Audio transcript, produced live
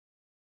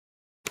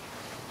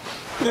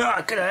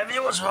Right, good over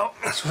you as well.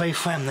 Let's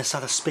reframe this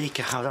other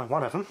speaker. Hold on,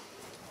 one of them.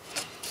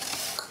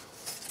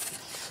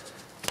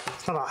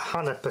 It's not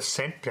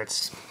 100%.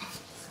 It's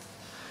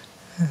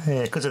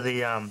because of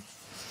the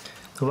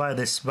way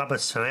this rubber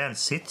surround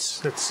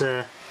sits. It's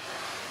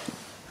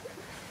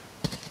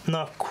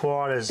not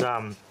quite as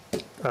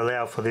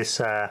allowed for this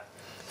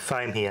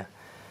frame here.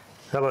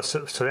 Rubber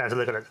surrounds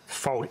look at it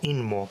fold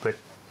in more, but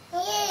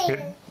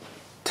it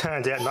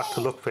turns out not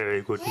to look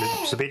very good.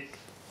 It's a bit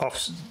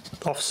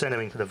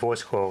off-centering to the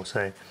voice coil,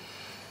 so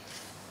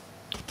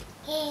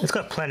it's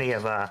got plenty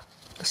of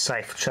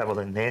safe travel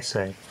in there,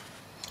 so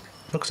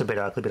looks a bit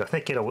ugly, but I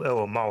think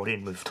it'll mould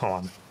in with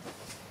time.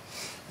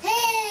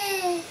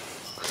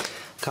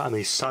 Got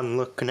my son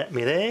looking at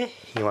me there.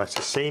 He wants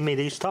to see me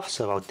do stuff,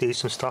 so I'll do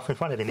some stuff in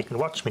front of him. He can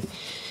watch me.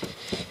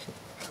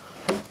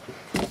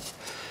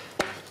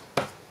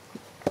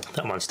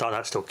 That one's done,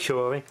 that's still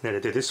curing. Now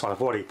to do this one,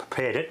 I've already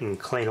prepared it and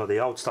cleaned all the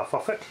old stuff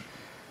off it.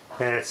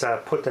 And it's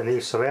put the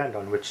new surround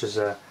on, which is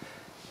a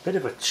bit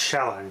of a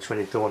challenge when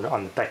you're doing it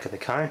on the back of the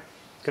cone.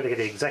 Got to get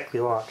it exactly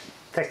right.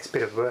 Takes a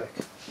bit of work.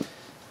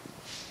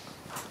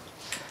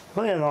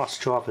 Really nice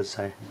drivers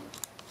though.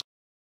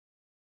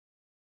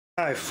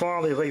 So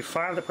finally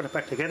reframed it, put it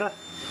back together.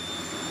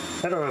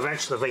 That'll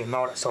eventually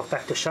remold itself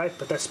back to shape,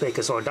 but that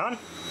speaker's all done.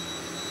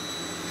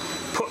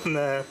 Putting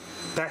the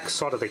back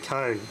side of the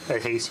cone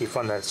adhesive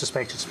on the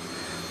suspension is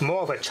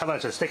more of a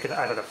challenge than sticking it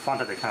over the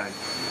front of the cone.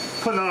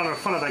 Putting it on the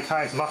front of the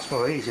cone is much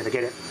more easier to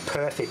get it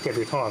perfect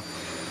every time.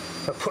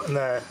 But putting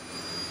the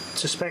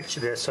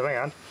suspension, the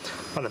surround,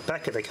 on the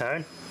back of the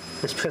cone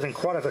is proving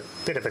quite a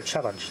bit of a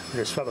challenge.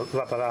 This rubber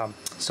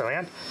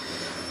surround.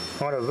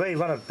 I want to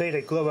rerun a bead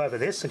of glue over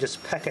this and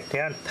just pack it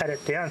down, pat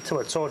it down until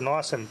it's all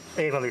nice and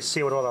evenly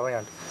sealed all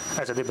around,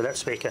 as I did with that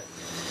speaker.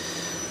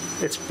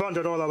 It's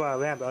bonded all the way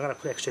around, but I'm going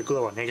to put extra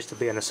glue on here just to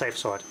be on the safe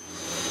side.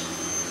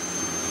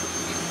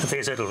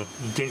 These little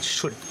dents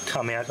should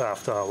come out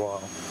after a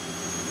while.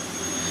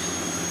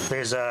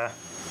 There's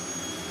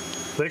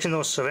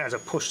original surrounds are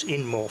pushed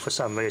in more for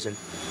some reason.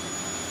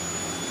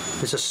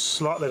 There's a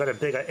slightly got a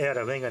bigger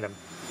outer ring in them.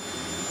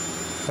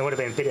 They would have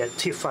been a bit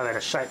too far out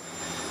of shape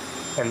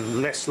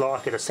and less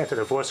likely to center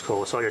the voice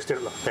coil, so I just did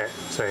it like that.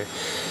 So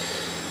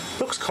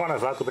looks kind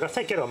of ugly, but I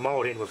think it'll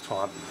mould in with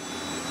time.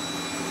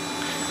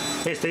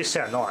 These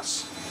sound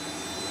nice.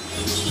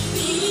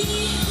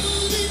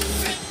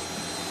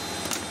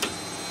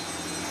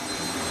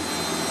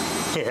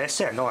 Yeah, they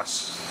sound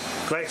nice.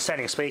 Great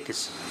sounding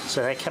speakers,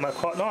 so they come out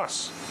quite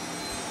nice.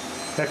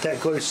 Let that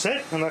glue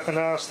set and I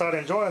can start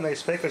enjoying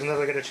these speakers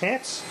whenever I get a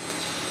chance.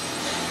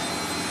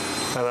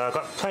 I've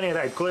got plenty of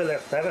that glue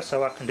left over,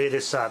 so I can do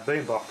this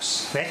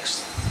boombox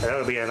next.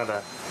 That'll be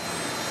another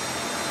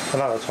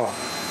time.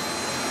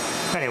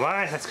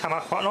 Anyway, that's come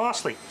up quite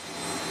nicely.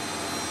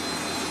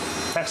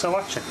 Thanks for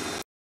watching.